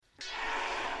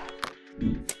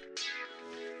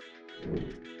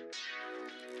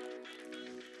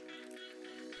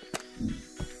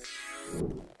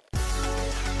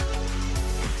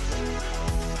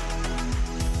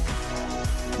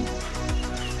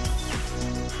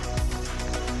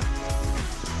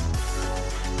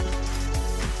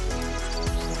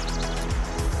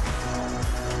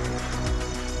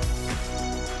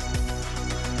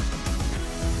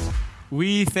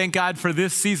We thank God for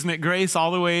this season at Grace, all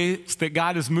the ways that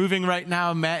God is moving right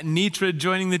now. Matt and Nitra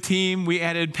joining the team. We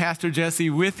added Pastor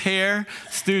Jesse with hair,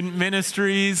 student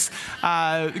ministries.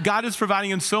 God is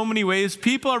providing in so many ways.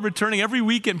 People are returning every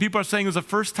weekend. People are saying it was the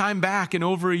first time back in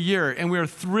over a year, and we are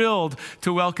thrilled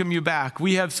to welcome you back.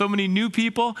 We have so many new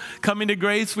people coming to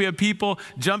Grace. We have people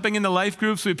jumping into life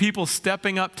groups. We have people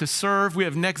stepping up to serve. We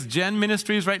have Next Gen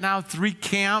ministries right now, 3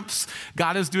 camps.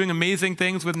 God is doing amazing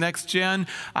things with Next Gen.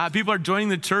 People are joining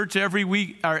the church every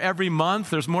week or every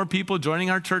month. There's more people joining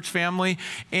our church family.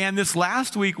 And this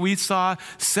last week, we saw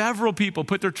several people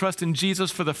put their trust in Jesus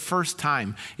for the first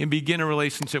time and begin a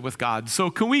relationship with God. So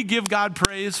can we give God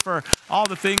praise for all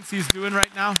the things he's doing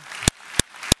right now?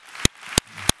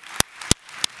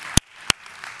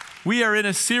 We are in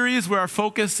a series where our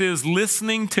focus is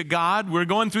listening to God. We're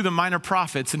going through the minor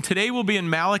prophets, and today we'll be in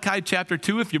Malachi chapter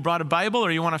 2. If you brought a Bible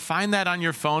or you want to find that on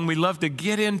your phone, we love to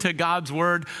get into God's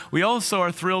Word. We also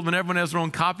are thrilled when everyone has their own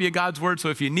copy of God's Word, so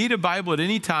if you need a Bible at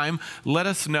any time, let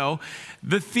us know.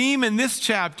 The theme in this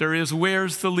chapter is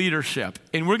where's the leadership?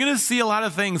 And we're going to see a lot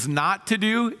of things not to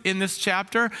do in this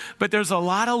chapter, but there's a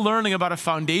lot of learning about a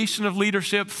foundation of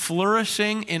leadership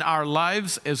flourishing in our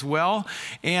lives as well.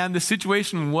 And the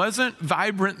situation wasn't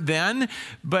vibrant then,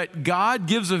 but God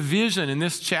gives a vision in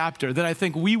this chapter that I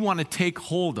think we want to take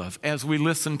hold of as we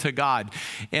listen to God.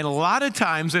 And a lot of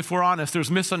times, if we're honest,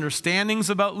 there's misunderstandings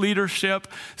about leadership.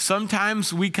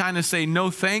 Sometimes we kind of say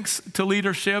no thanks to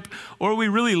leadership, or we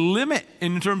really limit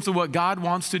in terms of what God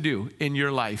wants to do in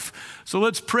your life. So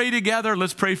let's pray together.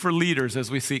 Let's pray for leaders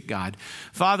as we seek God.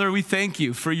 Father, we thank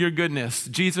you for your goodness.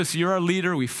 Jesus, you're our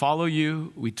leader. We follow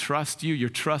you. We trust you. You're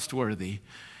trustworthy.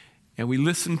 And we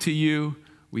listen to you.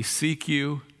 We seek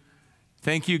you.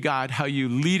 Thank you, God, how you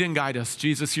lead and guide us.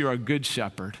 Jesus, you're our good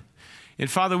shepherd. And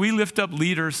Father, we lift up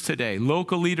leaders today,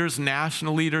 local leaders,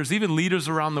 national leaders, even leaders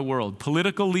around the world,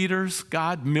 political leaders,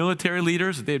 God, military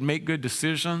leaders, they'd make good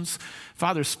decisions.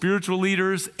 Father, spiritual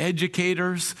leaders,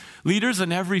 educators, leaders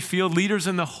in every field, leaders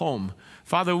in the home.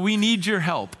 Father, we need your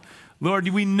help. Lord,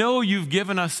 we know you've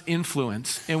given us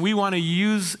influence, and we want to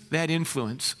use that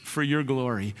influence for your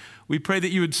glory. We pray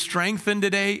that you would strengthen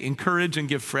today, encourage, and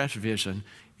give fresh vision.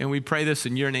 And we pray this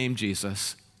in your name,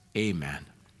 Jesus. Amen.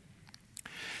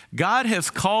 God has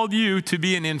called you to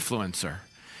be an influencer.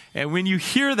 And when you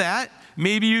hear that,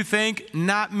 maybe you think,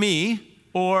 not me,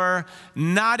 or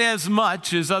not as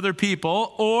much as other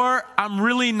people, or I'm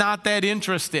really not that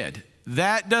interested.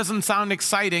 That doesn't sound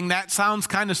exciting. That sounds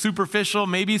kind of superficial,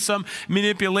 maybe some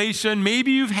manipulation.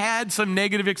 Maybe you've had some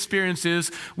negative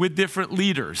experiences with different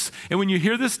leaders. And when you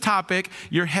hear this topic,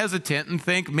 you're hesitant and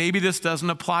think, maybe this doesn't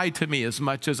apply to me as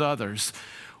much as others.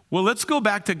 Well, let's go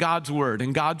back to God's word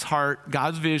and God's heart,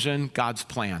 God's vision, God's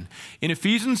plan. In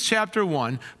Ephesians chapter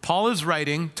 1, Paul is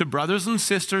writing to brothers and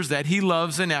sisters that he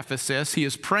loves in Ephesus. He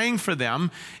is praying for them,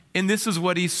 and this is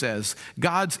what he says: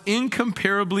 God's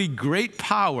incomparably great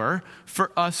power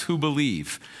for us who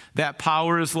believe. That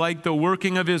power is like the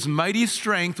working of his mighty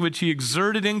strength, which he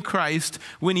exerted in Christ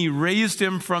when he raised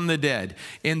him from the dead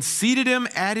and seated him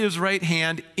at his right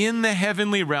hand in the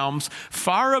heavenly realms,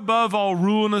 far above all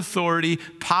rule and authority,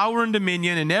 power and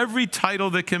dominion, and every title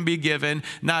that can be given,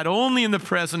 not only in the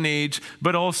present age,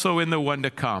 but also in the one to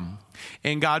come.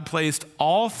 And God placed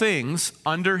all things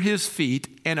under his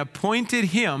feet and appointed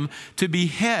him to be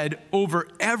head over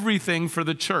everything for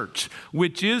the church,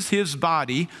 which is his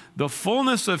body, the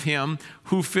fullness of him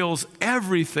who fills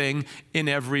everything in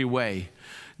every way.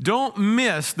 Don't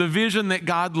miss the vision that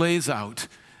God lays out.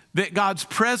 That God's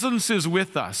presence is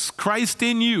with us. Christ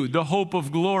in you, the hope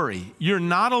of glory. You're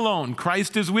not alone.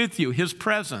 Christ is with you, his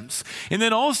presence. And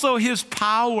then also his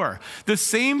power. The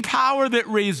same power that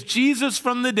raised Jesus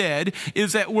from the dead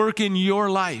is at work in your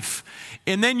life.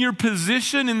 And then your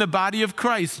position in the body of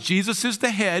Christ. Jesus is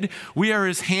the head. We are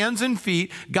his hands and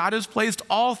feet. God has placed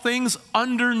all things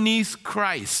underneath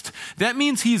Christ. That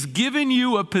means he's given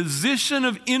you a position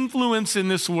of influence in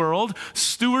this world,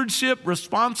 stewardship,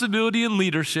 responsibility, and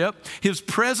leadership. His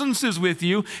presence is with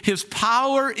you. His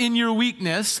power in your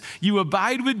weakness. You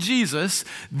abide with Jesus.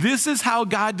 This is how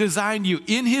God designed you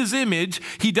in his image.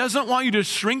 He doesn't want you to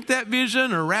shrink that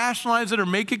vision or rationalize it or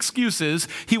make excuses.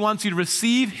 He wants you to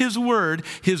receive his word,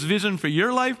 his vision for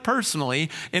your life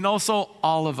personally, and also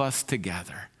all of us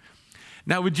together.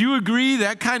 Now, would you agree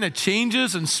that kind of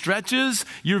changes and stretches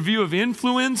your view of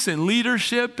influence and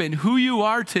leadership and who you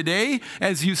are today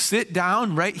as you sit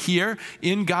down right here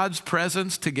in God's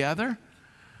presence together?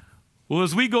 Well,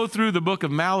 as we go through the book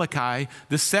of Malachi,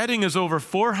 the setting is over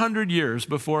 400 years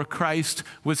before Christ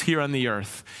was here on the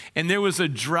earth. And there was a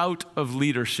drought of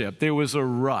leadership. There was a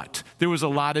rut. There was a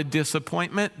lot of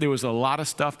disappointment. There was a lot of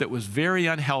stuff that was very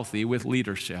unhealthy with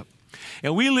leadership.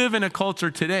 And we live in a culture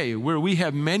today where we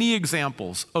have many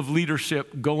examples of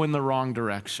leadership go in the wrong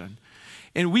direction.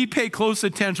 And we pay close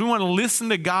attention. We want to listen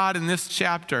to God in this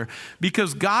chapter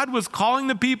because God was calling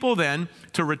the people then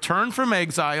to return from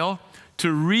exile,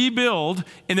 to rebuild,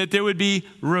 and that there would be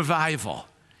revival.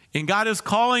 And God is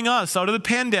calling us out of the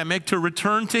pandemic to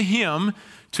return to Him,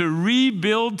 to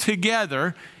rebuild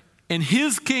together. And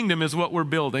His kingdom is what we're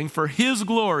building for His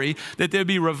glory, that there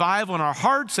be revival in our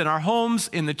hearts, in our homes,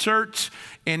 in the church,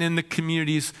 and in the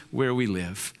communities where we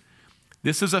live.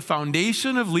 This is a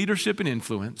foundation of leadership and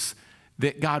influence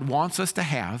that God wants us to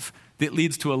have that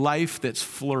leads to a life that's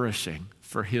flourishing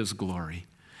for His glory.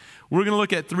 We're going to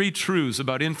look at 3 truths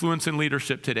about influence and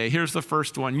leadership today. Here's the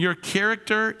first one. Your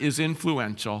character is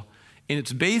influential, and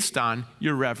it's based on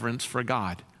your reverence for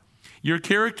God. Your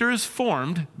character is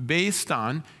formed based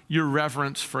on your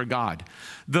reverence for God.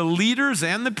 The leaders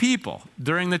and the people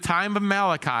during the time of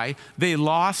Malachi, they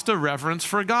lost a reverence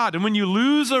for God. And when you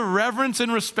lose a reverence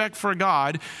and respect for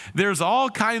God, there's all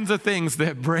kinds of things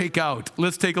that break out.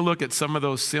 Let's take a look at some of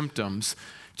those symptoms.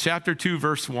 Chapter 2,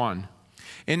 verse 1.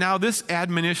 And now this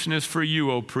admonition is for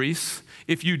you, O priests.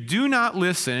 If you do not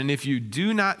listen, and if you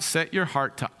do not set your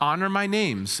heart to honor my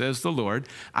name, says the Lord,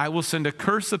 I will send a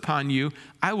curse upon you.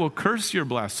 I will curse your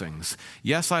blessings.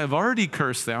 Yes, I have already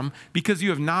cursed them because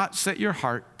you have not set your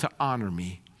heart to honor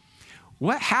me.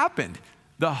 What happened?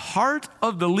 The heart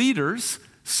of the leaders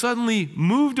suddenly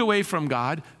moved away from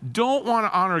God, don't want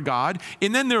to honor God,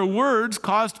 and then their words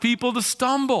caused people to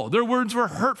stumble. Their words were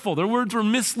hurtful. Their words were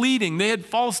misleading. They had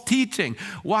false teaching.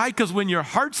 Why? Because when your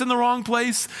heart's in the wrong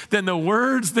place, then the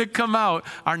words that come out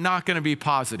are not going to be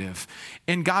positive.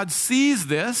 And God sees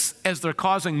this as they're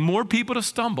causing more people to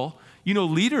stumble. You know,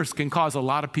 leaders can cause a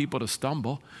lot of people to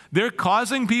stumble. They're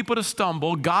causing people to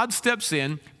stumble. God steps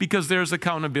in because there's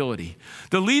accountability.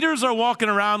 The leaders are walking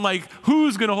around like,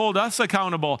 who's going to hold us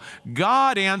accountable?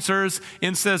 God answers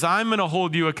and says, I'm going to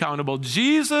hold you accountable.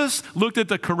 Jesus looked at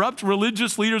the corrupt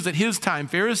religious leaders at his time,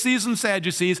 Pharisees and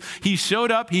Sadducees. He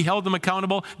showed up. He held them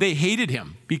accountable. They hated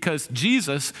him because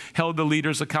Jesus held the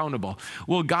leaders accountable.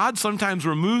 Well, God sometimes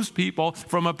removes people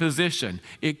from a position.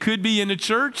 It could be in a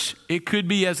church. It could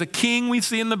be as a king we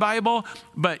see in the Bible.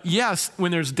 But yes,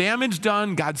 when there's damage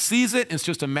done, God sees it. It's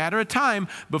just a matter of time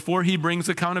before he brings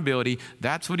accountability.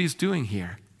 That's what he's doing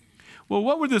here. Well,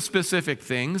 what were the specific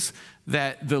things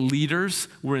that the leaders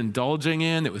were indulging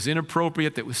in that was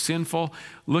inappropriate, that was sinful?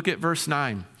 Look at verse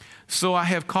 9. So I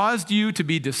have caused you to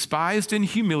be despised and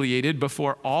humiliated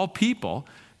before all people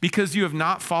because you have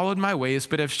not followed my ways,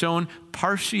 but have shown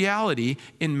partiality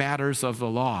in matters of the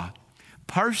law.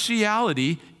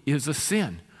 Partiality is a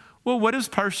sin. Well, what does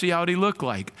partiality look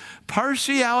like?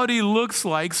 Partiality looks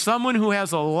like someone who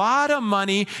has a lot of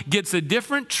money gets a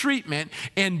different treatment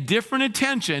and different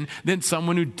attention than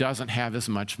someone who doesn't have as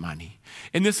much money.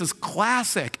 And this is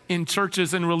classic in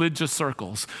churches and religious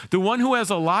circles. The one who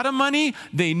has a lot of money,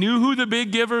 they knew who the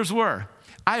big givers were.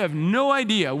 I have no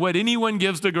idea what anyone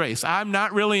gives to Grace. I'm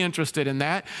not really interested in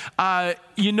that.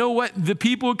 You know what? The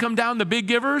people would come down, the big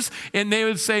givers, and they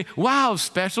would say, wow,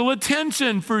 special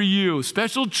attention for you,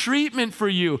 special treatment for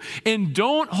you. And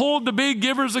don't hold the big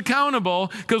givers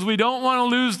accountable because we don't want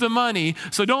to lose the money.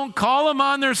 So don't call them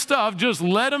on their stuff. Just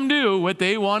let them do what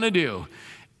they want to do.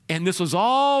 And this was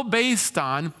all based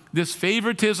on this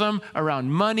favoritism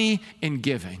around money and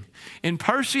giving. And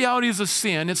partiality is a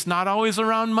sin. It's not always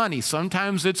around money.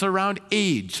 Sometimes it's around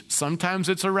age. Sometimes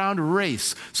it's around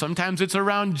race. Sometimes it's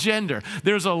around gender.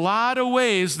 There's a lot of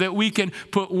ways that we can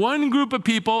put one group of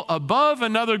people above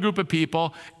another group of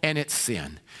people, and it's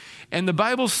sin. And the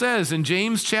Bible says in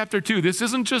James chapter 2, this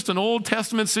isn't just an Old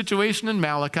Testament situation in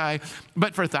Malachi,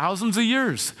 but for thousands of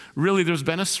years, really there's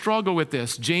been a struggle with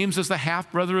this. James is the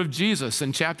half-brother of Jesus.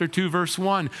 In chapter 2, verse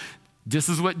 1, this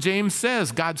is what James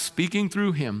says, God speaking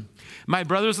through him. My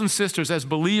brothers and sisters, as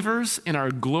believers in our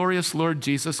glorious Lord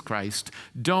Jesus Christ,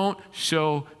 don't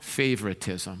show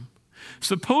favoritism.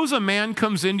 Suppose a man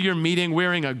comes into your meeting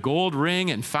wearing a gold ring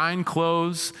and fine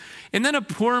clothes, and then a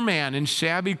poor man in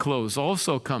shabby clothes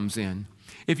also comes in.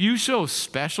 If you show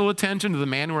special attention to the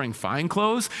man wearing fine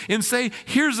clothes and say,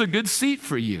 here's a good seat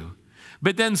for you,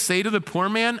 but then say to the poor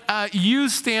man, you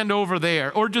stand over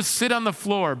there, or just sit on the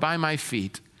floor by my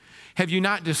feet. Have you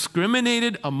not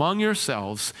discriminated among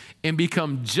yourselves and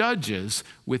become judges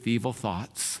with evil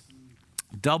thoughts?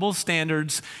 Double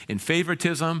standards and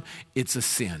favoritism, it's a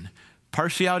sin.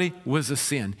 Partiality was a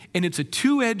sin. And it's a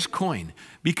two-edged coin,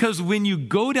 because when you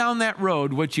go down that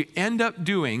road, what you end up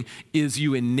doing is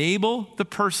you enable the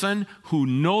person who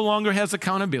no longer has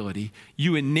accountability.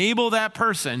 You enable that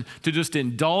person to just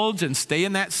indulge and stay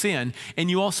in that sin. And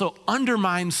you also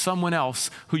undermine someone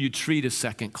else who you treat as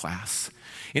second class.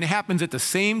 And it happens at the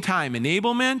same time,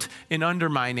 enablement and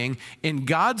undermining. And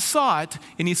God saw it,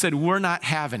 and he said, we're not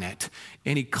having it.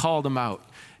 And he called them out.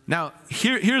 Now,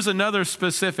 here's another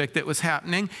specific that was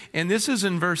happening, and this is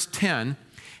in verse 10.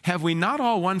 Have we not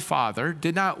all one Father?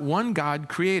 Did not one God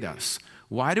create us?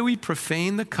 Why do we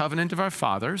profane the covenant of our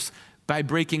fathers by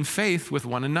breaking faith with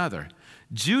one another?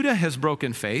 Judah has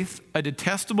broken faith. A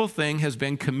detestable thing has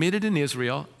been committed in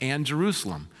Israel and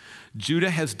Jerusalem. Judah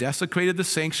has desecrated the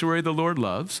sanctuary the Lord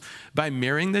loves by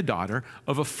marrying the daughter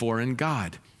of a foreign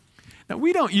god. Now,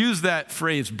 we don't use that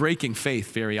phrase breaking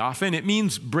faith very often. It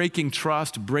means breaking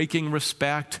trust, breaking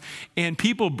respect. And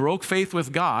people broke faith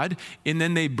with God, and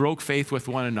then they broke faith with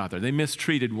one another. They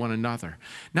mistreated one another.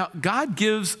 Now, God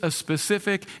gives a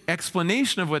specific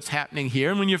explanation of what's happening here.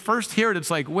 And when you first hear it,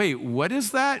 it's like, wait, what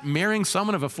is that? Marrying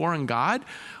someone of a foreign god?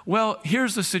 Well,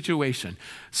 here's the situation.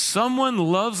 Someone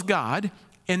loves God,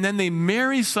 and then they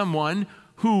marry someone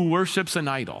who worships an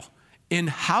idol. And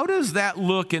how does that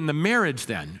look in the marriage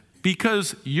then?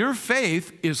 Because your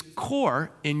faith is core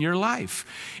in your life.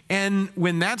 And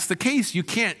when that's the case, you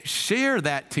can't share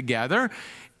that together.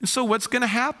 So what's going to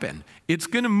happen? It's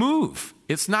going to move.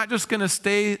 It's not just going to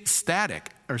stay static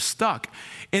or stuck.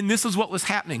 And this is what was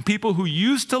happening. People who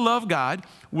used to love God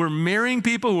were marrying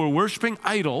people who were worshiping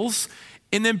idols.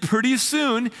 And then pretty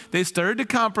soon, they started to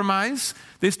compromise.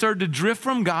 They started to drift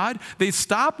from God. They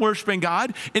stopped worshiping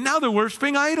God. And now they're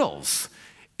worshiping idols.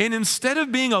 And instead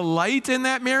of being a light in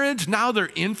that marriage, now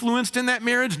they're influenced in that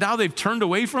marriage. Now they've turned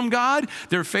away from God.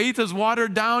 Their faith is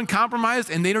watered down, compromised,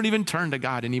 and they don't even turn to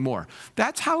God anymore.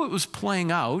 That's how it was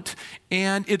playing out.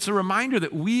 And it's a reminder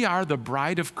that we are the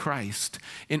bride of Christ.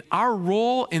 And our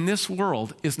role in this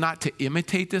world is not to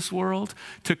imitate this world,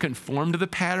 to conform to the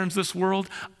patterns of this world.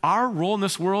 Our role in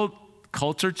this world,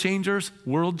 culture changers,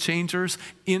 world changers,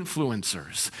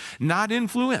 influencers. Not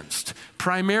influenced,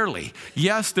 primarily.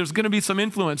 Yes, there's going to be some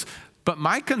influence, but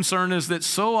my concern is that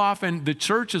so often the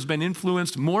church has been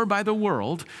influenced more by the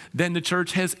world than the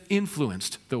church has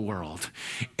influenced the world.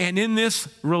 And in this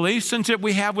relationship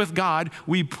we have with God,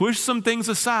 we push some things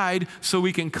aside so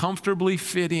we can comfortably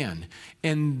fit in.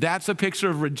 And that's a picture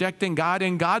of rejecting God,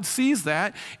 and God sees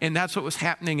that, and that's what was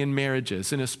happening in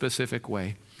marriages in a specific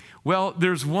way. Well,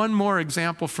 there's one more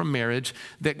example from marriage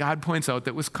that God points out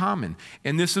that was common,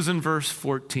 and this is in verse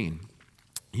 14.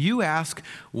 You ask,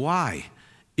 why?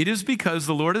 It is because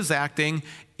the Lord is acting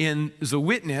as a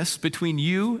witness between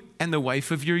you and the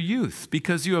wife of your youth,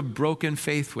 because you have broken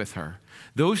faith with her,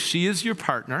 though she is your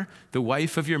partner, the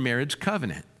wife of your marriage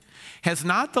covenant. Has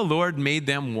not the Lord made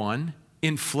them one?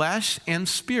 In flesh and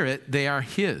spirit they are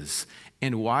his.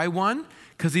 And why one?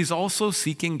 Because he's also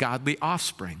seeking godly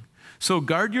offspring. So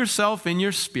guard yourself in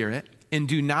your spirit and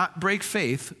do not break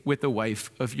faith with the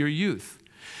wife of your youth.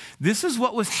 This is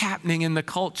what was happening in the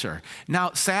culture.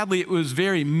 Now, sadly, it was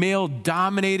very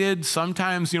male-dominated,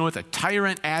 sometimes, with a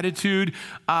tyrant attitude.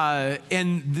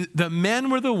 And the men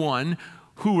were the one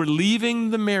who were leaving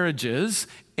the marriages.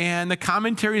 And the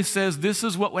commentary says this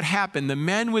is what would happen. The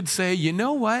men would say, you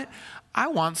know what? I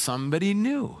want somebody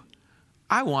new.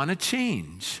 I want to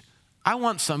change. I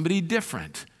want somebody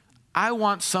different. I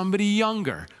want somebody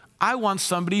younger. I want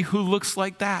somebody who looks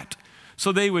like that.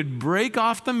 So they would break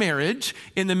off the marriage,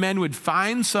 and the men would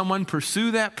find someone,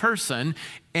 pursue that person,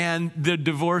 and the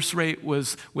divorce rate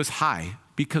was high,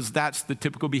 because that's the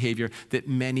typical behavior that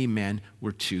many men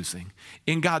were choosing.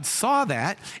 And God saw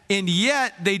that, and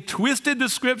yet they twisted the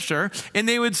scripture, and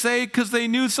they would say, because they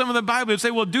knew some of the Bible, they'd say,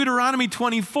 well, Deuteronomy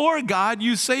 24, God,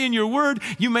 you say in your word,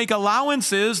 you make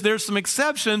allowances, there's some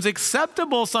exceptions,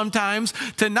 acceptable sometimes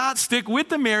to not stick with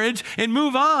the marriage and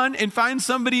move on and find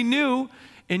somebody new.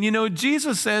 And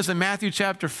Jesus says in Matthew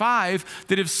chapter 5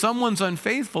 that if someone's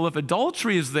unfaithful, if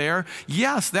adultery is there,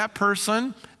 yes, that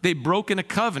person, they've broken a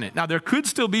covenant. Now, there could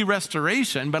still be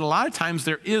restoration, but a lot of times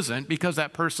there isn't, because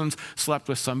that person's slept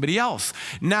with somebody else.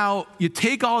 Now, you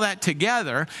take all that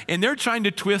together, and they're trying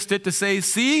to twist it to say,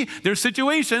 see, there's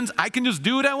situations, I can just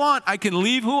do what I want. I can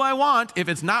leave who I want. If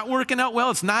it's not working out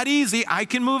well, it's not easy, I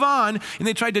can move on. And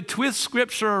they tried to twist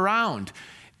scripture around.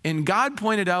 And God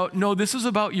pointed out, no, this is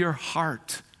about your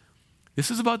heart. This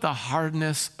is about the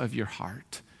hardness of your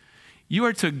heart. You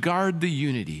are to guard the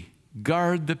unity,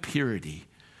 guard the purity.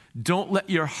 Don't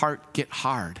let your heart get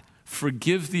hard.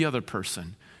 Forgive the other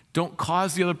person. Don't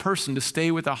cause the other person to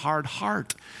stay with a hard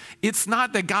heart. It's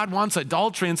not that God wants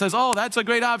adultery and says, oh, that's a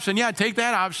great option. Yeah, take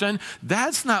that option.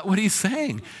 That's not what he's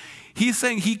saying. He's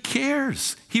saying he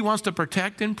cares. He wants to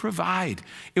protect and provide.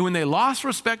 And when they lost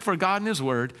respect for God and his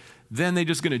word, then they're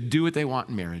just going to do what they want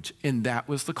in marriage. And that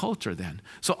was the culture then.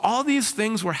 So all these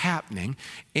things were happening.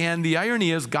 And the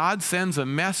irony is God sends a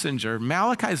messenger.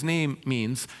 Malachi's name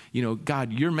means,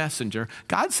 God, your messenger.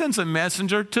 God sends a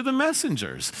messenger to the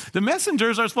messengers. The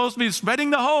messengers are supposed to be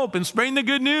spreading the hope and spreading the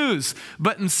good news.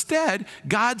 But instead,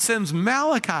 God sends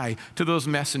Malachi to those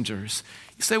messengers.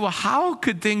 You say, well, how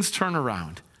could things turn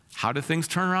around? How do things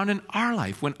turn around in our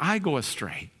life when I go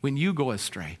astray, when you go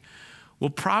astray? Well,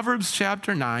 Proverbs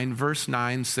chapter 9, verse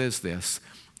 9 says this,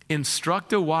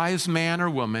 instruct a wise man or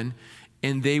woman,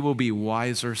 and they will be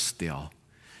wiser still.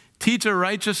 Teach a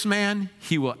righteous man,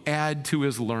 he will add to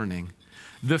his learning.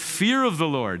 The fear of the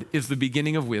Lord is the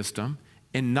beginning of wisdom,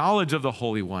 and knowledge of the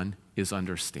Holy One is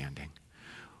understanding.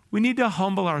 We need to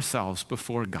humble ourselves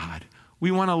before God. We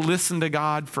want to listen to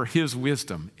God for his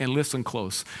wisdom and listen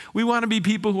close. We want to be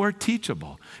people who are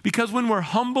teachable, because when we're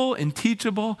humble and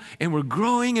teachable and we're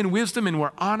growing in wisdom and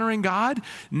we're honoring God,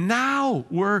 now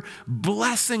we're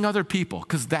blessing other people,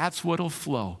 because that's what will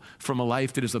flow from a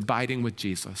life that is abiding with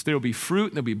Jesus. There will be fruit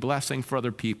and there'll be blessing for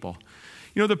other people.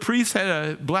 The priests had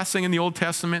a blessing in the Old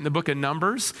Testament in the book of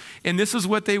Numbers, and this is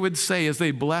what they would say as they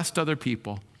blessed other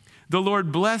people. The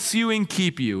Lord bless you and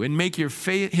keep you and make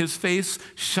his face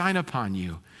shine upon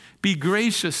you. Be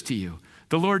gracious to you.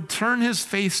 The Lord turn his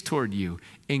face toward you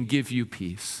and give you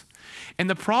peace. And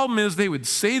the problem is they would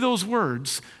say those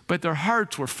words, but their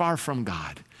hearts were far from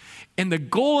God. And the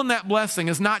goal in that blessing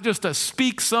is not just to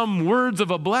speak some words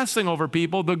of a blessing over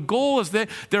people. The goal is that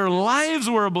their lives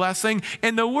were a blessing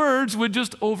and the words would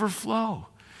just overflow.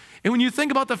 And when you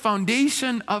think about the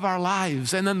foundation of our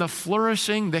lives and then the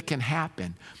flourishing that can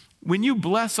happen, when you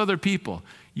bless other people,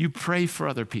 you pray for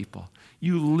other people.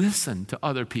 You listen to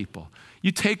other people.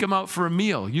 You take them out for a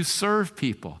meal. You serve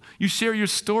people. You share your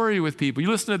story with people.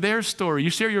 You listen to their story. You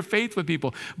share your faith with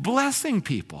people. Blessing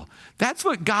people. That's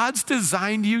what God's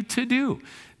designed you to do.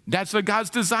 That's what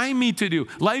God's designed me to do.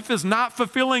 Life is not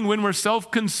fulfilling when we're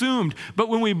self-consumed, but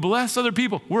when we bless other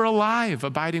people, we're alive,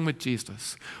 abiding with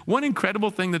Jesus. One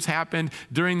incredible thing that's happened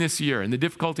during this year and the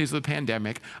difficulties of the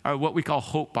pandemic are what we call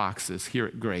hope boxes here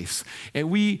at Grace.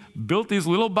 And we built these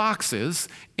little boxes,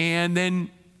 and then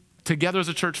together as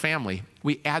a church family,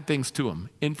 we add things to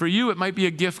them. And for you, it might be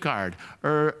a gift card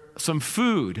or some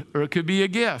food, or it could be a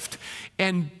gift.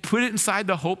 And put it inside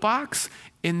the hope box,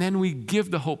 and then we give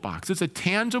the hope box. It's a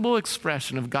tangible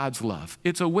expression of God's love.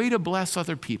 It's a way to bless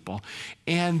other people.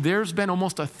 And there's been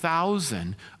almost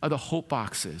 1,000 of the hope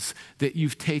boxes that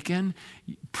you've taken,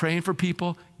 praying for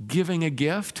people, giving a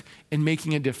gift, and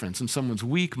making a difference in someone's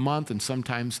week, month, and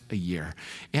sometimes a year.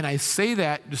 And I say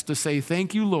that just to say,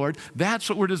 thank you, Lord. That's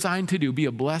what we're designed to do, be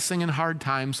a blessing in hard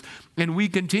times. And we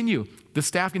continue. The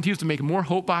staff continues to make more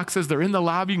hope boxes. They're in the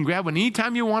lobby. You can grab one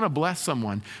anytime you want to bless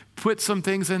someone. Put some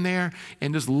things in there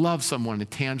and just love someone in a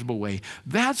tangible way.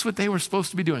 That's what they were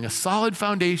supposed to be doing, a solid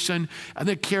foundation of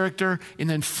their character and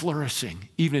then flourishing,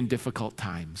 even in difficult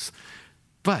times.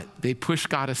 But they push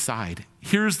God aside.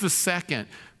 Here's the second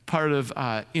part of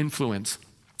influence.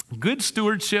 Good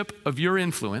stewardship of your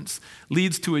influence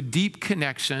leads to a deep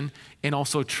connection and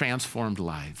also transformed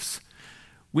lives.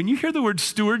 When you hear the word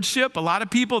stewardship, a lot of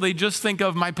people, they just think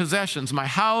of my possessions, my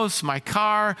house, my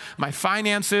car, my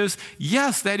finances.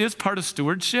 Yes, that is part of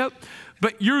stewardship,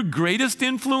 but your greatest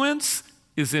influence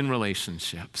is in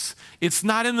relationships. It's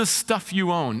not in the stuff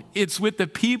you own. It's with the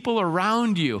people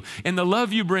around you and the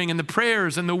love you bring and the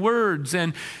prayers and the words.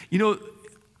 And,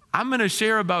 I'm going to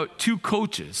share about 2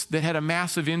 coaches that had a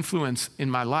massive influence in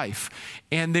my life,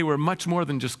 and they were much more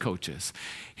than just coaches.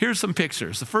 Here's some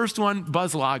pictures. The first one,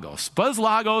 Buzz Lagos. Buzz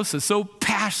Lagos is so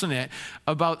passionate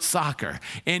about soccer,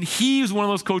 and he's one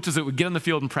of those coaches that would get on the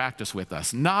field and practice with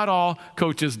us. Not all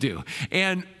coaches do.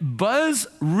 And Buzz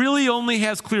really only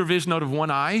has clear vision out of one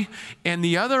eye, and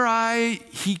the other eye,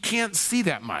 he can't see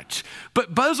that much.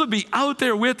 But Buzz would be out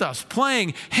there with us,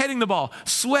 playing, heading the ball,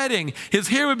 sweating. His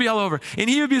hair would be all over, and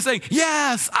he would be saying,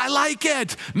 yes, I like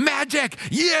it, magic,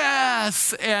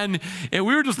 yes. And we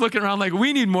were just looking around like,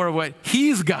 we need more of what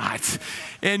he's got.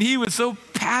 And he was so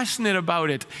passionate about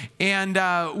it. And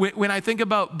when I think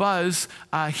about Buzz,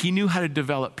 he knew how to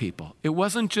develop people. It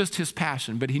wasn't just his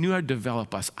passion, but he knew how to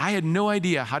develop us. I had no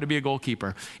idea how to be a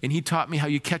goalkeeper, and he taught me how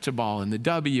you catch a ball and the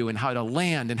W and how to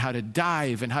land and how to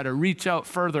dive and how to reach out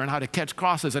further and how to catch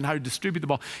crosses and how to distribute the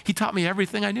ball. He taught me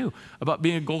everything I knew about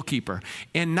being a goalkeeper.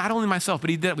 And not only myself, but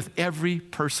he did it with every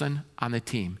person on the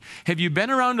team. Have you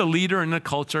been around a leader in a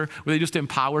culture where they just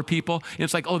empower people? And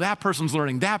it's like, oh, that person's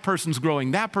learning, that person's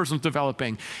growing, that person's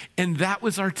developing. And that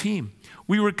was our team.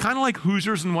 We were kind of like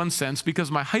Hoosiers in one sense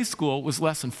because my high school was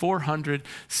less than 400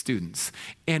 students.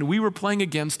 And we were playing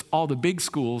against all the big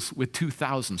schools with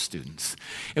 2,000 students.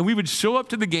 And we would show up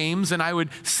to the games and I would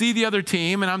see the other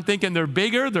team and I'm thinking they're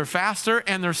bigger, they're faster,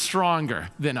 and they're stronger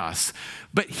than us.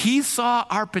 But he saw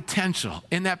our potential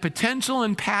and that potential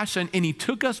and passion, and he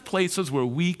took us places where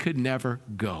we could never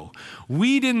go.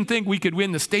 We didn't think we could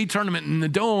win the state tournament in the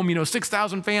Dome,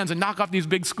 6,000 fans and knock off these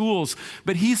big schools.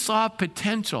 But he saw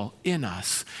potential in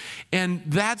us. And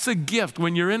that's a gift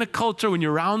when you're in a culture, when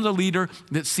you're around a leader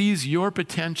that sees your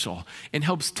potential and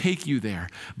helps take you there.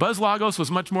 Buzz Lagos was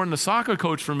much more than a soccer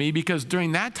coach for me because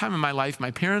during that time in my life,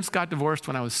 my parents got divorced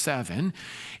when I was 7.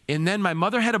 And then my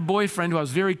mother had a boyfriend who I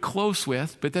was very close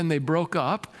with, but then they broke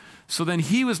up. So then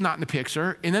he was not in the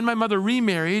picture. And then my mother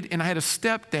remarried, and I had a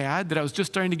stepdad that I was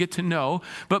just starting to get to know.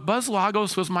 But Buzz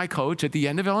Lagos was my coach at the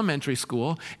end of elementary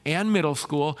school and middle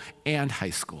school and high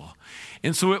school.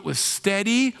 And so it was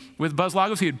steady with Buzz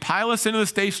Lagos. He would pile us into the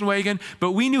station wagon,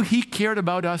 but we knew he cared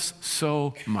about us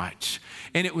so much.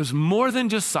 And it was more than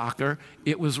just soccer,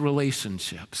 it was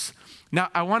relationships. Now,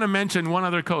 I want to mention one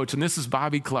other coach, and this is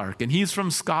Bobby Clark, and he's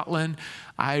from Scotland.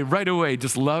 I right away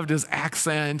just loved his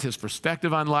accent, his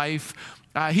perspective on life.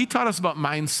 He taught us about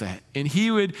mindset, and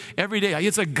he would every day,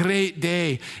 it's a great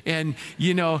day, and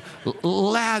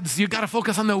lads, you got to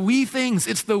focus on the wee things.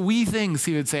 It's the wee things,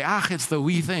 he would say. It's the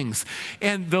wee things.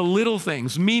 And the little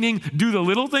things, meaning do the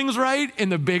little things right,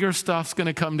 and the bigger stuff's going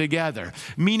to come together.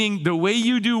 Meaning the way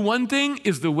you do one thing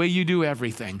is the way you do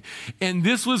everything. And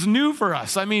this was new for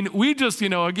us. I mean, we just,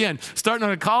 again, starting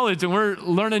out of college, and we're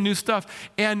learning new stuff.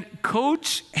 And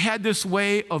Coach had this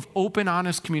way of open,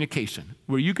 honest communication,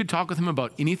 where you could talk with him about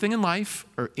anything in life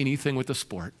or anything with the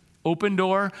sport. Open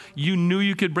door, you knew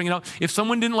you could bring it out. If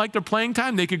someone didn't like their playing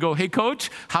time, they could go, hey,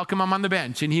 coach, how come I'm on the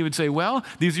bench? And he would say, well,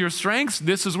 these are your strengths.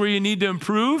 This is where you need to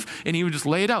improve. And he would just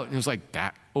lay it out. And it was like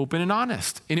that, open and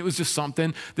honest. And it was just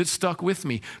something that stuck with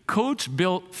me. Coach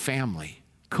built family.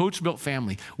 Coach built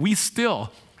family. We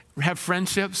still have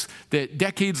friendships that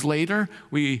decades later,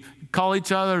 we call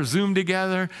each other, Zoom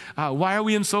together. Why are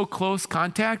we in so close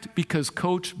contact? Because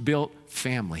Coach built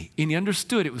family. And he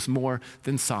understood it was more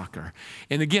than soccer.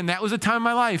 And again, that was a time in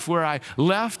my life where I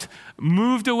left,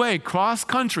 moved away, cross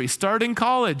country, starting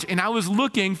college, and I was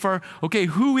looking for, okay,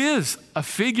 who is a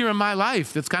figure in my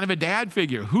life that's kind of a dad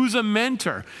figure? Who's a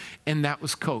mentor? And that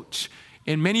was Coach.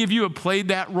 And many of you have played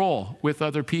that role with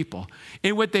other people.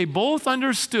 And what they both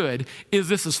understood is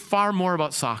this is far more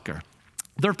about soccer.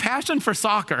 Their passion for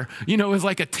soccer, was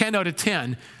like a 10 out of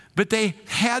 10. But they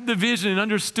had the vision and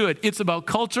understood it's about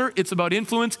culture, it's about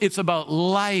influence, it's about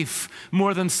life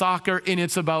more than soccer, and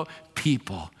it's about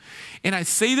people. And I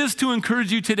say this to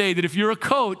encourage you today that if you're a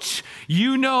coach,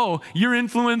 your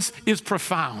influence is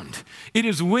profound. It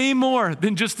is way more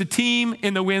than just the team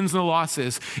and the wins and the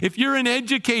losses. If you're an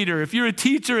educator, if you're a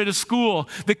teacher at a school,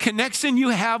 the connection you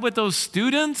have with those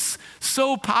students,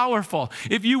 so powerful.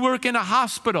 If you work in a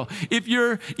hospital, if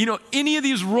you're, any of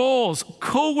these roles,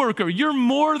 coworker, you're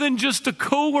more than just a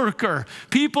coworker.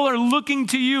 People are looking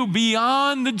to you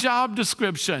beyond the job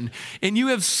description. And you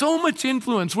have so much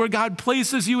influence where God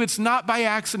places you. It's not by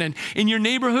accident. In your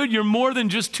neighborhood, you're more than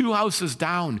just 2 houses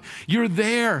down. You're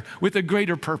there with a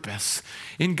greater purpose.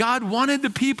 And God wanted the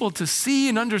people to see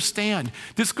and understand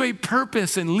this great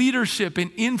purpose and leadership and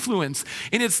influence.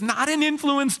 And it's not an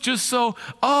influence just so,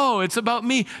 it's about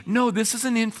me. No, this is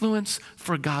an influence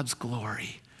for God's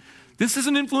glory. This is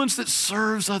an influence that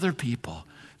serves other people.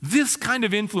 This kind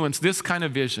of influence, this kind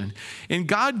of vision. And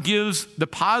God gives the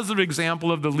positive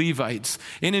example of the Levites.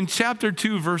 And in chapter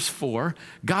 2, verse 4,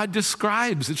 God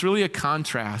describes, it's really a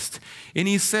contrast. And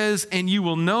he says, and you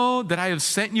will know that I have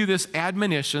sent you this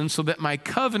admonition so that my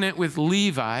covenant with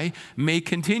Levi may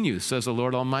continue, says the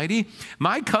Lord Almighty.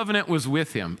 My covenant was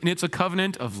with him, and it's a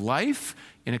covenant of life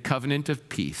and a covenant of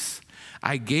peace.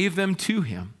 I gave them to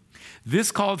him.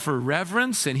 This called for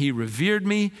reverence, and he revered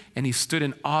me, and he stood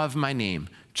in awe of my name.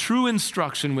 True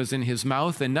instruction was in his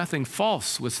mouth, and nothing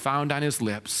false was found on his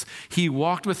lips. He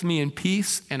walked with me in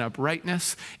peace and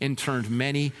uprightness and turned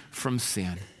many from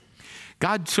sin.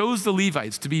 God chose the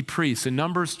Levites to be priests in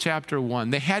Numbers chapter 1.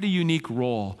 They had a unique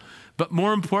role. But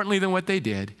more importantly than what they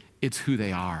did, it's who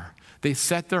they are. They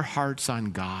set their hearts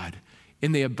on God,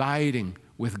 and they abiding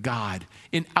with God.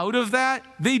 And out of that,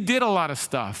 they did a lot of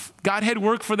stuff. God had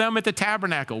work for them at the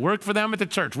tabernacle, work for them at the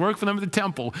church, work for them at the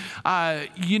temple.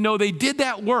 They did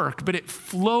that work, but it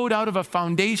flowed out of a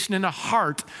foundation and a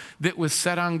heart that was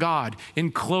set on God,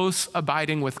 in close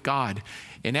abiding with God.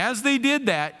 And as they did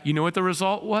that, you know what the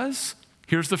result was?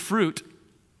 Here's the fruit.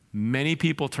 Many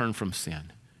people turned from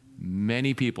sin.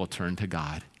 Many people turned to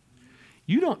God.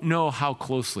 You don't know how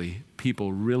closely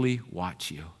people really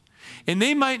watch you. And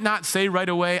they might not say right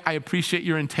away, I appreciate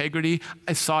your integrity.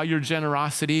 I saw your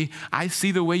generosity. I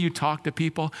see the way you talk to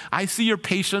people. I see your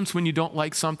patience when you don't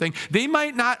like something. They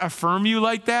might not affirm you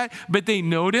like that, but they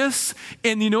notice.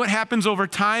 And you know what happens over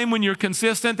time when you're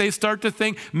consistent? They start to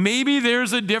think, maybe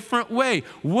there's a different way.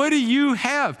 What do you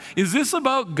have? Is this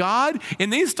about God?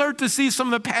 And they start to see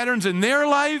some of the patterns in their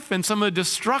life and some of the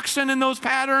destruction in those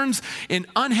patterns and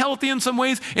unhealthy in some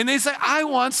ways. And they say, I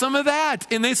want some of that.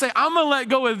 And they say, I'm going to let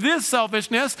go of this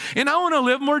selfishness, and I want to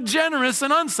live more generous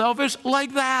and unselfish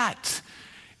like that.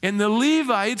 And the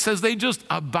Levites, as they just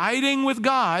abiding with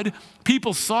God,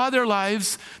 people saw their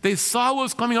lives, they saw what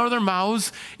was coming out of their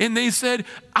mouths, and they said,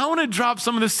 I want to drop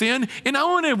some of the sin, and I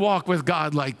want to walk with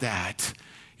God like that.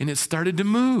 And it started to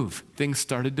move. Things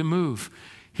started to move.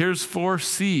 Here's 4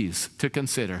 C's to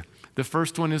consider. The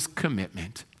first one is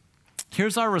commitment.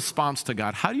 Here's our response to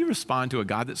God. How do you respond to a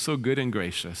God that's so good and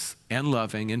gracious and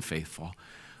loving and faithful?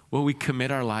 Well, we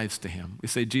commit our lives to him. We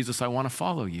say, Jesus, I want to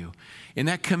follow you. And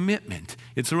that commitment,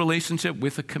 it's a relationship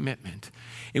with a commitment.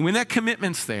 And when that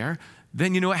commitment's there,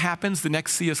 then you know what happens? The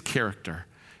next C is character.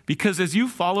 Because as you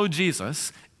follow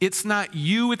Jesus, it's not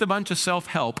you with a bunch of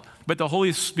self-help, but the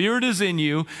Holy Spirit is in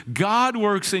you. God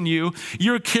works in you.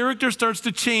 Your character starts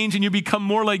to change and you become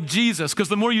more like Jesus. Because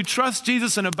the more you trust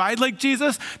Jesus and abide like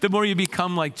Jesus, the more you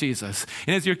become like Jesus.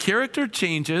 And as your character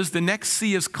changes, the next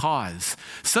C is cause.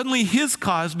 Suddenly his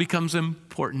cause becomes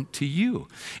important to you.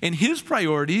 And his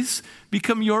priorities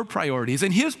become your priorities.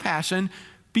 And his passion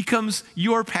becomes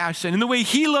your passion. And the way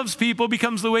he loves people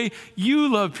becomes the way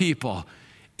you love people.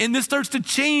 And this starts to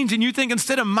change, and you think,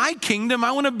 instead of my kingdom,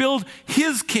 I want to build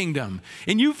his kingdom.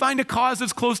 And you find a cause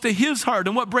that's close to his heart,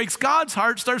 and what breaks God's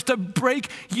heart starts to break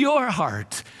your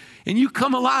heart. And you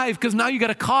come alive because now you got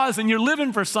a cause, and you're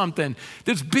living for something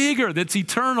that's bigger, that's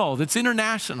eternal, that's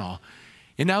international.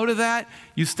 And out of that,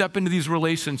 you step into these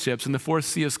relationships, and the 4th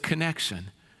C is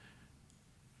connection.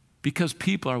 Because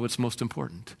people are what's most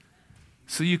important.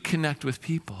 So you connect with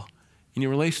people, and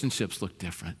your relationships look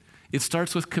different. It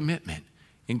starts with commitment.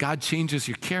 And God changes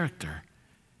your character.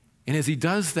 And as he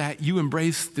does that, you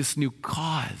embrace this new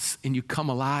cause and you come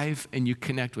alive and you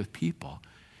connect with people.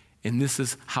 And this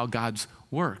is how God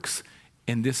works.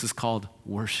 And this is called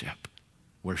worship.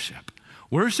 Worship.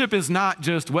 Worship is not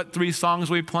just what 3 songs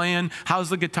we playing, how's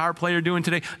the guitar player doing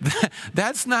today.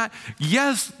 That's not,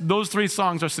 yes, those 3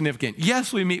 songs are significant.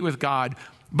 Yes, we meet with God.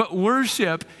 But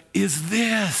worship is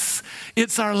this.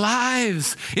 It's our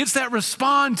lives. It's that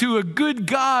respond to a good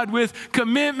God with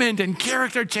commitment and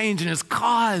character change and his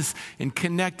cause and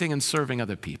connecting and serving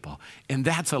other people. And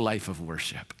that's a life of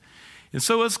worship. And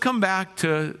so let's come back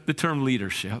to the term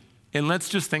leadership. And let's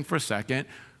just think for a second,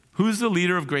 who's the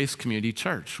leader of Grace Community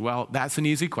Church? Well, that's an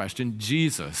easy question.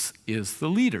 Jesus is the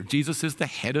leader. Jesus is the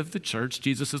head of the church.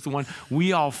 Jesus is the one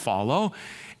we all follow.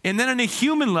 And then on a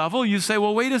human level, you say,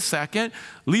 well, wait a second.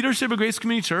 Leadership of Grace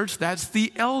Community Church, that's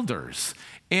the elders.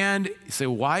 And you say,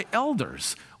 why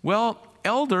elders? Well,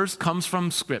 elders comes from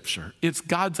Scripture. It's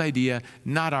God's idea,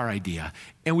 not our idea.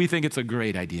 And we think it's a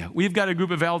great idea. We've got a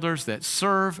group of elders that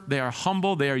serve. They are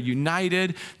humble. They are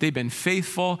united. They've been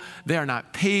faithful. They are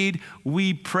not paid.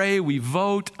 We pray. We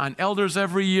vote on elders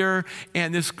every year.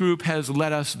 And this group has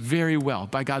led us very well,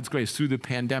 by God's grace, through the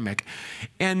pandemic.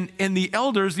 And the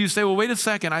elders, you say, well, wait a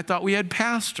second. I thought we had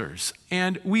pastors.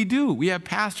 And we do. We have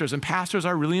pastors. And pastors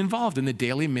are really involved in the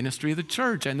daily ministry of the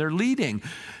church. And they're leading.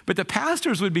 But the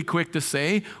pastors would be quick to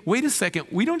say, wait a second.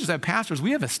 We don't just have pastors.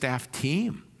 We have a staff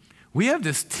team. We have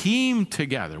this team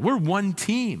together. We're one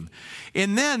team.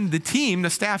 And then the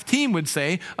staff team would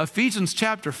say, Ephesians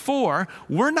chapter 4,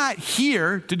 we're not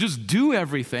here to just do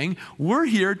everything. We're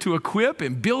here to equip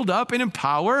and build up and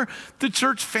empower the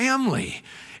church family.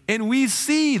 And we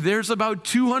see there's about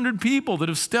 200 people that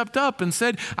have stepped up and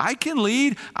said, I can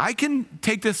lead, I can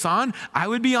take this on, I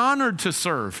would be honored to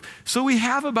serve. So we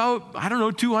have about,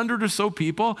 200 or so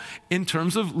people in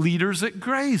terms of leaders at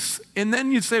Grace. And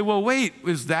then you say, well, wait,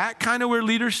 is that kind of where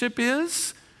leadership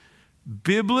is?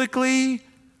 Biblically,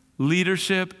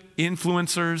 leadership,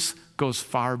 influencers, goes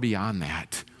far beyond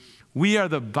that. We are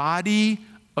the body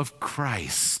of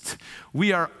Christ.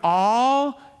 We are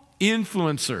all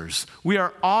influencers. We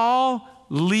are all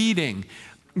leading.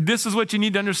 This is what you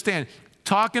need to understand.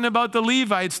 Talking about the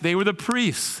Levites, they were the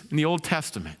priests in the Old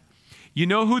Testament. You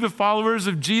know who the followers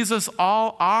of Jesus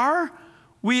all are?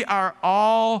 We are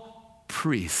all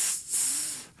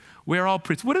priests. We are all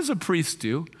priests. What does a priest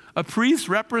do? A priest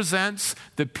represents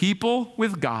the people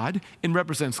with God and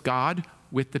represents God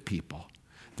with the people.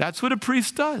 That's what a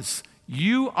priest does.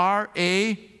 You are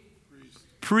a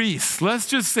priest. Let's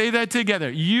just say that together.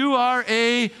 You are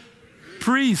a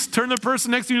priest. Turn to the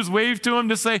person next to you, just wave to him,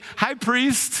 just say, "Hi,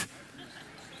 priest."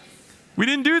 We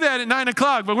didn't do that at 9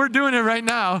 o'clock, but we're doing it right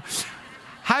now.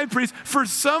 Hi, priest. For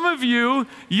some of you,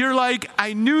 you're like,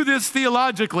 I knew this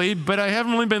theologically, but I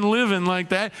haven't really been living like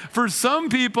that. For some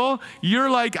people, you're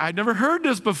like, I've never heard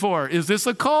this before. Is this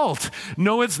a cult?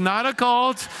 No, it's not a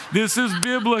cult. This is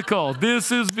biblical.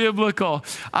 This is biblical.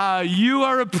 You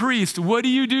are a priest. What do?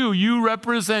 You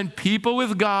represent people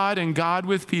with God and God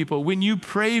with people. When you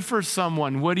pray for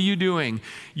someone, what are you doing?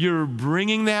 You're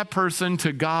bringing that person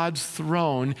to God's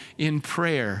throne in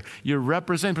prayer. You're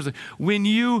representing. When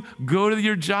you go to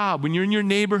your job, when you're in your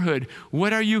neighborhood,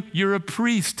 what are you? You're a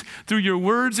priest. Through your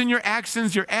words and your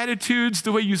actions, your attitudes,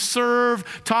 the way you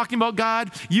serve, talking about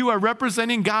God, you are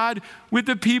representing God with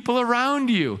the people around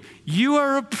you. You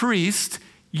are a priest.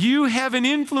 You have an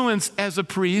influence as a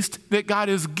priest that God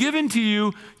has given to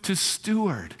you to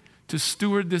steward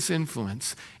this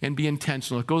influence and be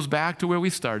intentional. It goes back to where we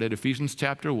started, Ephesians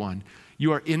chapter 1.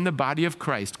 You are in the body of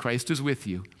Christ. Christ is with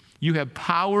you. You have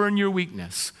power in your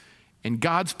weakness. And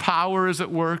God's power is at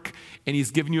work, and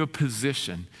he's given you a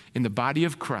position in the body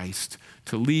of Christ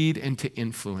to lead and to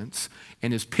influence.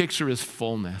 And his picture is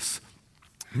fullness.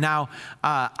 Now,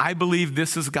 I believe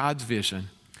this is God's vision,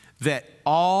 that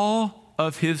all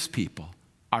of his people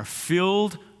are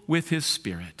filled with his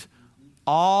Spirit,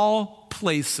 all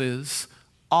places,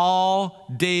 all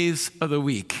days of the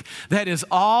week. That is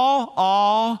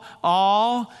all,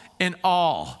 and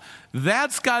all.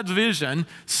 That's God's vision.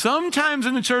 Sometimes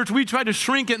in the church, we try to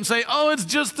shrink it and say, oh, it's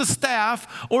just the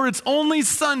staff, or it's only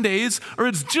Sundays, or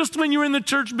it's just when you're in the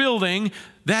church building.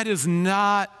 That is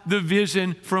not the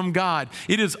vision from God.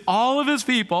 It is all of his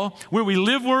people where we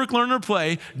live, work, learn, or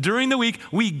play. During the week,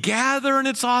 we gather and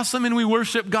it's awesome and we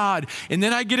worship God. And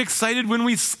then I get excited when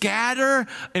we scatter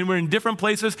and we're in different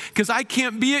places because I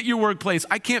can't be at your workplace.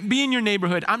 I can't be in your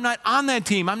neighborhood. I'm not on that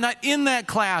team. I'm not in that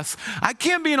class. I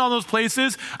can't be in all those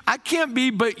places. I can't be,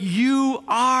 but you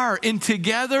are. And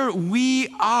together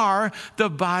we are the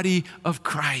body of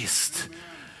Christ.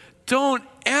 Don't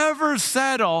ever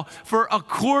settle for a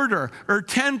quarter or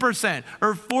 10%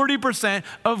 or 40%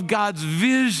 of God's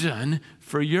vision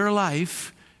for your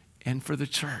life and for the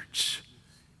church.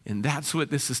 And that's what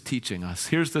this is teaching us.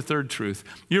 Here's the third truth.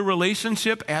 Your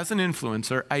relationship as an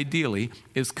influencer, ideally,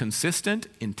 is consistent,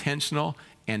 intentional,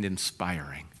 and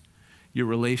inspiring. Your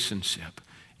relationship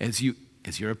as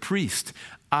you're a priest.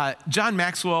 John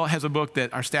Maxwell has a book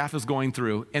that our staff is going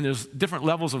through, and there's different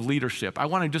levels of leadership. I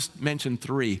want to just mention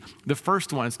 3. The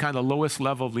first one is kind of the lowest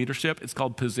level of leadership. It's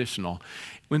called positional.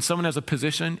 When someone has a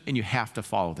position and you have to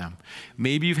follow them.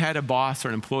 Maybe you've had a boss or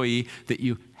an employee that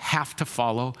you have to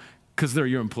follow because they're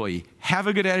your employee. Have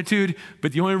a good attitude,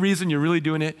 but the only reason you're really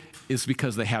doing it is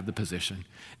because they have the position.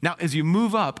 Now, as you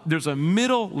move up, there's a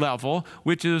middle level,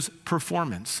 which is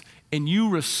performance. And you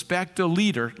respect a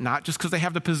leader, not just because they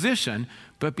have the position,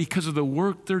 but because of the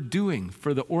work they're doing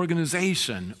for the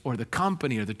organization or the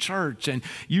company or the church. And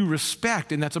you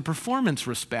respect, and that's a performance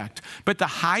respect. But the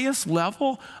highest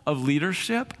level of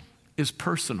leadership is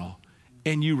personal.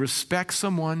 And you respect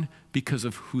someone because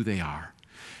of who they are.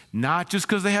 Not just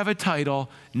because they have a title,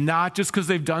 not just because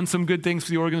they've done some good things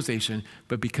for the organization,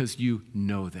 but because you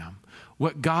know them.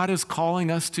 What God is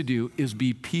calling us to do is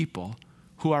be people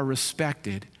who are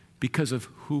respected because of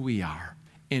who we are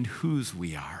and whose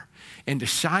we are, and to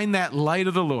shine that light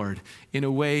of the Lord in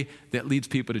a way that leads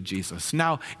people to Jesus.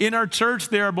 Now, in our church,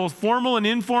 there are both formal and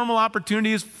informal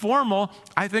opportunities. Formal,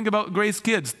 I think about Grace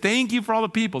Kids. Thank you for all the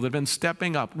people that have been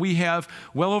stepping up. We have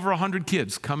well over 100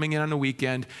 kids coming in on a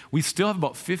weekend. We still have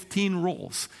about 15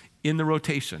 roles in the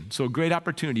rotation, so a great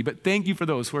opportunity. But thank you for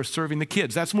those who are serving the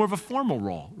kids. That's more of a formal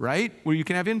role, right, where you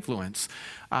can have influence.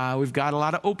 We've got a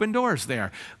lot of open doors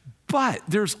there. But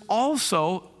there's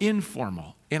also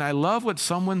informal. And I love what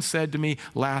someone said to me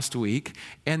last week.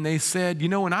 And they said,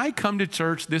 when I come to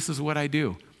church, this is what I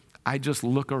do. I just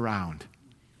look around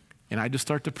and I just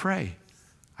start to pray.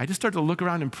 I just start to look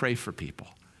around and pray for people.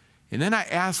 And then I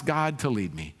ask God to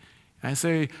lead me. And I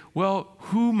say, well,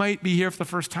 who might be here for the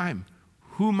first time?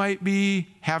 Who might be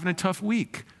having a tough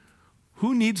week?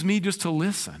 Who needs me just to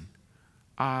listen?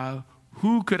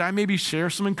 Who could I maybe share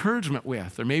some encouragement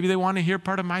with? Or maybe they want to hear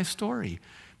part of my story.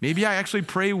 Maybe I actually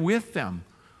pray with them.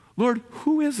 Lord,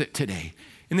 who is it today?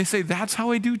 And they say, that's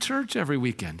how I do church every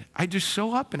weekend. I just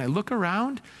show up and I look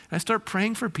around and I start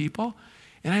praying for people.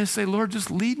 And I say, Lord,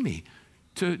 just lead me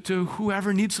to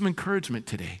whoever needs some encouragement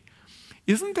today.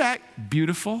 Isn't that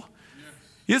beautiful?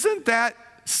 Yes. Isn't that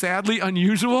sadly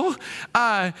unusual?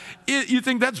 You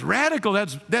think that's radical,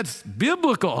 that's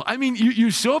biblical. I mean,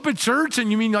 you show up at church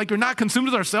and you mean like you're not consumed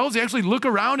with ourselves. You actually look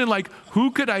around and like,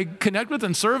 who could I connect with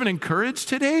and serve and encourage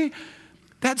today?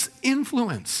 That's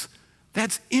influence.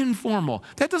 That's informal.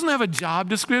 That doesn't have a job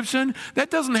description.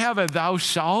 That doesn't have a thou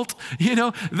shalt.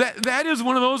 That is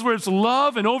one of those where it's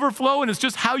love and overflow and it's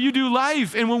just how you do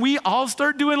life. And when we all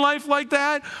start doing life like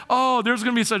that, there's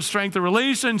going to be such strength of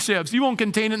relationships. You won't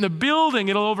contain it in the building.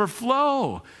 It'll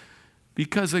overflow.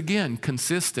 Because again,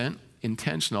 consistent,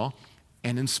 intentional,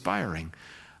 and inspiring.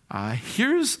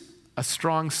 Here's a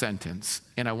strong sentence,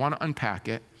 and I want to unpack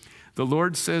it. The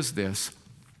Lord says this,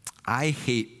 I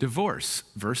hate divorce,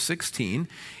 verse 16.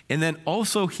 And then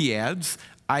also he adds,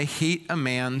 I hate a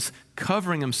man's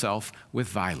covering himself with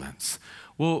violence.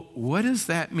 Well, what does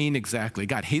that mean exactly?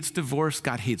 God hates divorce,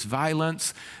 God hates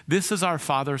violence. This is our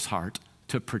Father's heart,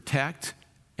 to protect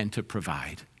and to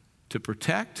provide. To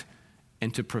protect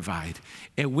and to provide.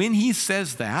 And when he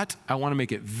says that, I want to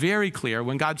make it very clear,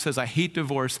 when God says, I hate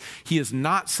divorce, he is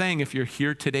not saying if you're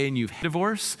here today and you've had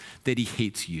divorce, that he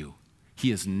hates you. He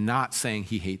is not saying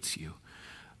he hates you.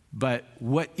 But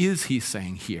what is he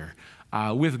saying here?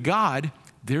 With God,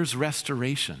 there's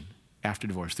restoration after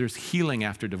divorce. There's healing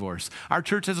after divorce. Our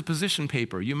church has a position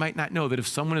paper. You might not know that if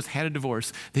someone has had a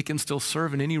divorce, they can still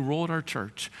serve in any role at our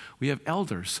church. We have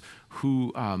elders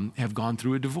who have gone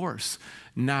through a divorce.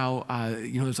 Now,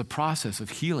 there's a process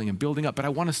of healing and building up. But I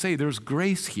want to say there's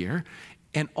grace here.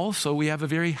 And also, we have a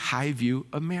very high view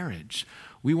of marriage.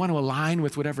 We want to align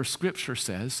with whatever Scripture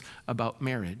says about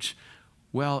marriage.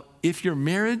 Well, if your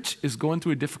marriage is going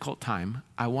through a difficult time,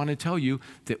 I want to tell you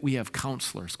that we have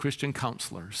counselors, Christian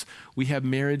counselors. We have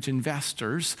marriage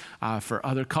investors for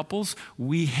other couples.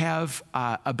 We have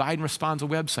Abide and Respond's a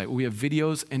website where we have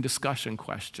videos and discussion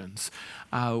questions.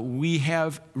 We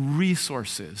have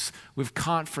resources with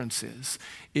conferences.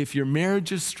 If your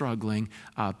marriage is struggling,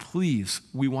 please,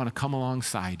 we want to come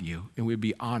alongside you, and we'd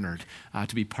be honored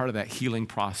to be part of that healing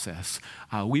process.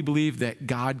 We believe that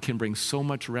God can bring so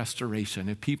much restoration.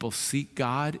 If people seek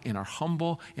God and are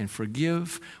humble and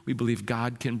forgive, we believe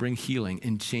God can bring healing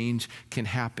and change can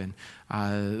happen.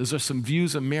 Those are some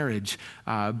views of marriage,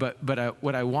 but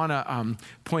what I want to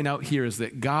point out here is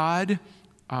that God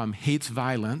hates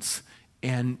violence,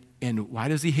 and why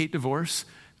does he hate divorce?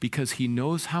 Because he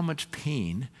knows how much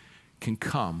pain can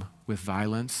come with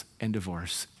violence and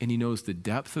divorce. And he knows the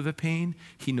depth of the pain.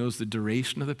 He knows the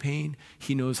duration of the pain.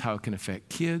 He knows how it can affect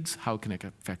kids, how it can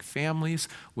affect families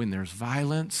when there's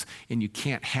violence and you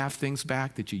can't have things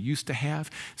back that you used to have.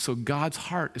 So God's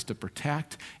heart is to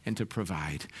protect and to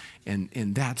provide.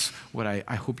 And that's what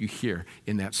I hope you hear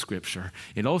in that scripture.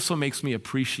 It also makes me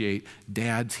appreciate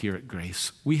dads here at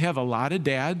Grace. We have a lot of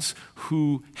dads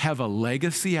who have a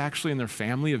legacy actually in their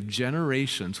family of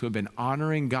generations who have been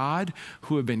honoring God,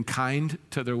 who have been kind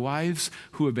to their wives,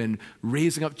 who have been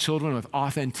raising up children with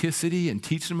authenticity and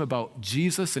teaching them about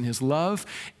Jesus and his love.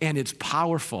 And it's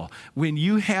powerful. When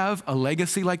you have a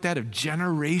legacy like that of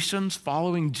generations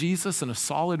following Jesus in a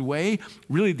solid way,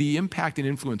 really the impact and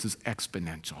influence is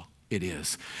exponential. It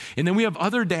is. And then we have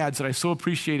other dads that I so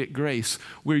appreciate at Grace,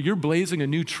 where you're blazing a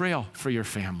new trail for your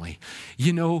family.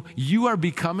 You are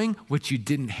becoming what you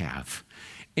didn't have.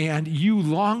 And you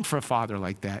long for a father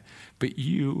like that, but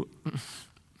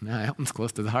that one's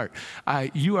close to the heart.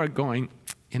 You are going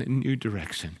in a new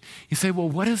direction. You say, well,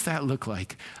 what does that look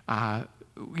like?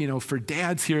 For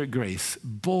dads here at Grace,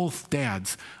 both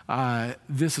dads,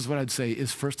 this is what I'd say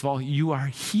is, first of all, you are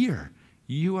here.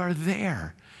 You are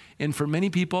there. And for many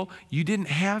people, you didn't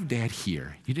have dad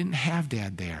here. You didn't have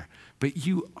dad there, but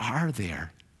you are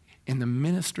there. And the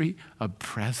ministry of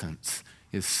presence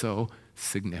is so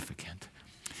significant.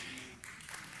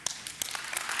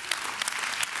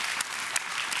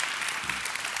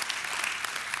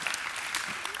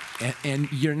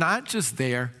 And you're not just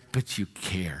there, but you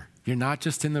care. You're not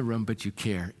just in the room, but you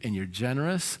care. And you're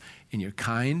generous and you're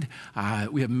kind.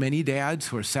 We have many dads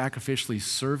who are sacrificially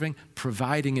serving,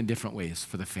 providing in different ways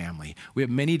for the family. We have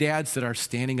many dads that are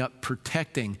standing up,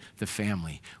 protecting the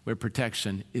family where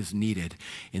protection is needed.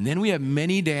 And then we have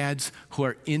many dads who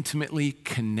are intimately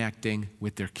connecting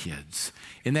with their kids.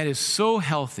 And that is so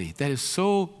healthy. That is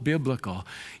so biblical.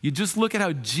 You just look at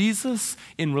how Jesus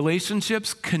in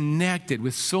relationships connected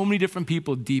with so many different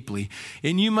people deeply.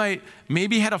 And you might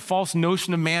maybe had a false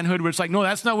notion of manhood where it's like, no,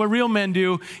 that's not what real men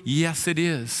do. Yes, it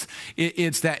is.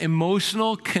 It's that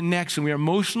emotional connection. We are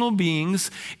emotional beings,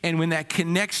 and when that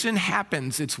connection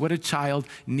happens, it's what a child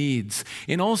needs.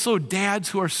 And also dads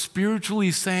who are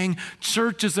spiritually saying,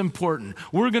 church is important.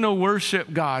 We're going to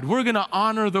worship God. We're going to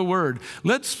honor the word.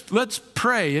 Let's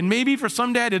pray. And maybe for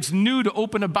some dad, it's new to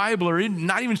open a Bible or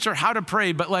not even sure how to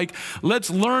pray, but like, let's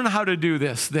learn how to do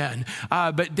this then.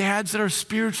 But dads that are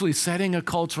spiritually setting a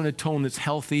culture and a tone that's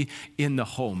healthy in the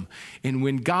home. And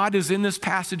when God is in this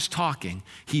passage talking,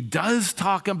 he does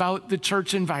talk about the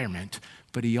church environment,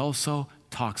 but he also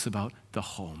talks about the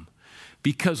home.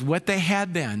 Because what they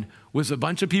had then was a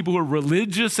bunch of people who were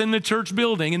religious in the church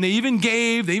building, and they even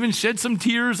gave, they even shed some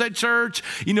tears at church.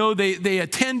 You know, they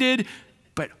attended,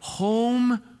 but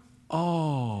home,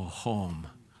 oh,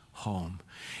 home.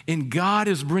 And God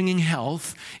is bringing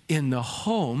health in the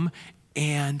home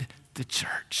and the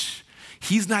church.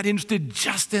 He's not interested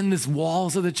just in the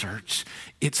walls of the church.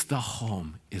 It's the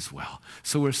home as well.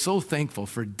 So we're so thankful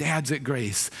for dads at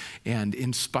Grace and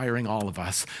inspiring all of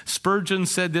us. Spurgeon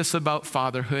said this about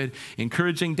fatherhood,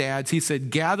 encouraging dads. He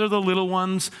said, gather the little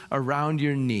ones around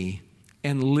your knee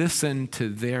and listen to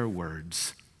their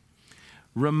words.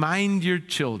 Remind your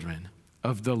children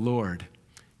of the Lord,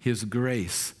 his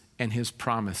grace, and his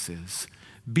promises.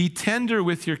 Be tender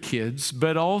with your kids,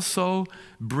 but also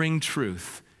bring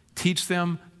truth. Teach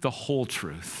them the whole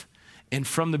truth. And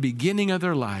from the beginning of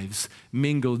their lives,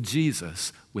 mingle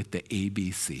Jesus with the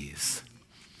ABCs.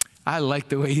 I like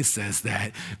the way he says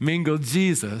that. Mingle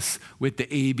Jesus with the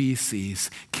ABCs.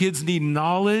 Kids need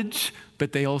knowledge,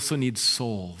 but they also need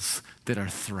souls that are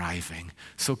thriving.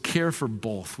 So care for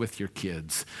both with your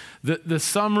kids. The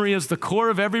summary is the core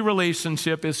of every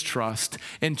relationship is trust,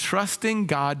 and trusting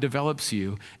God develops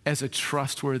you as a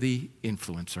trustworthy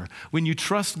influencer. When you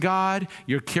trust God,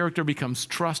 your character becomes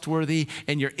trustworthy,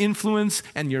 and your influence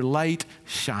and your light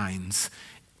shines.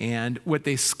 And what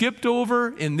they skipped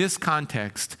over in this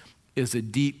context is a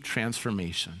deep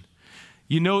transformation.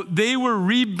 You know, they were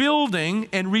rebuilding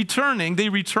and returning. They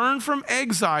returned from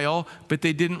exile, but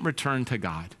they didn't return to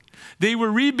God. They were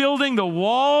rebuilding the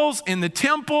walls and the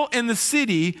temple and the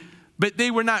city, but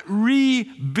they were not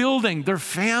rebuilding their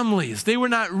families. They were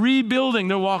not rebuilding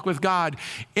their walk with God.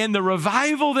 And the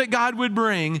revival that God would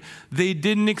bring, they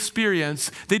didn't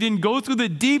experience. They didn't go through the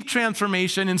deep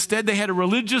transformation. Instead, they had a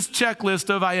religious checklist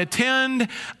of I attend,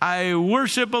 I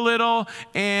worship a little,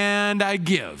 and I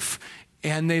give.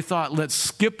 And they thought, let's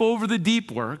skip over the deep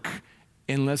work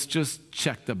and let's just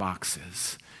check the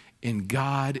boxes. And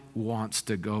God wants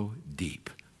to go deep.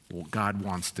 Well, God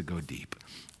wants to go deep.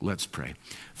 Let's pray.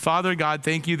 Father God,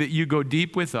 thank you that you go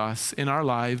deep with us in our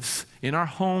lives, in our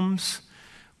homes,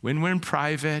 when we're in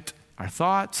private, our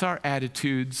thoughts, our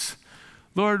attitudes.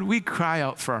 Lord, we cry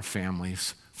out for our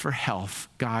families, for health,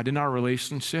 God, in our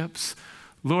relationships.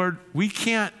 Lord, we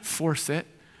can't force it.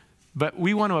 But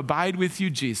we want to abide with you,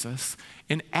 Jesus,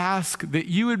 and ask that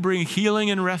you would bring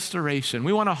healing and restoration.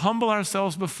 We want to humble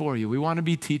ourselves before you. We want to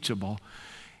be teachable.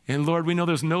 And Lord, we know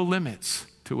there's no limits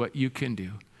to what you can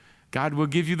do. God will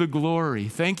give you the glory.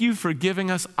 Thank you for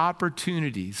giving us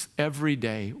opportunities every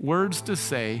day, words to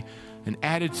say, an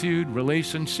attitude,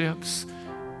 relationships.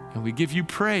 And we give you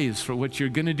praise for what you're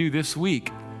going to do this week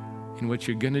and what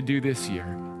you're going to do this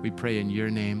year. We pray in your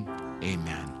name,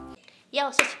 amen. Yo,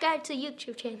 subscribe to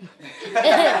YouTube channel.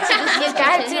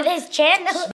 Subscribe to this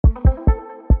channel.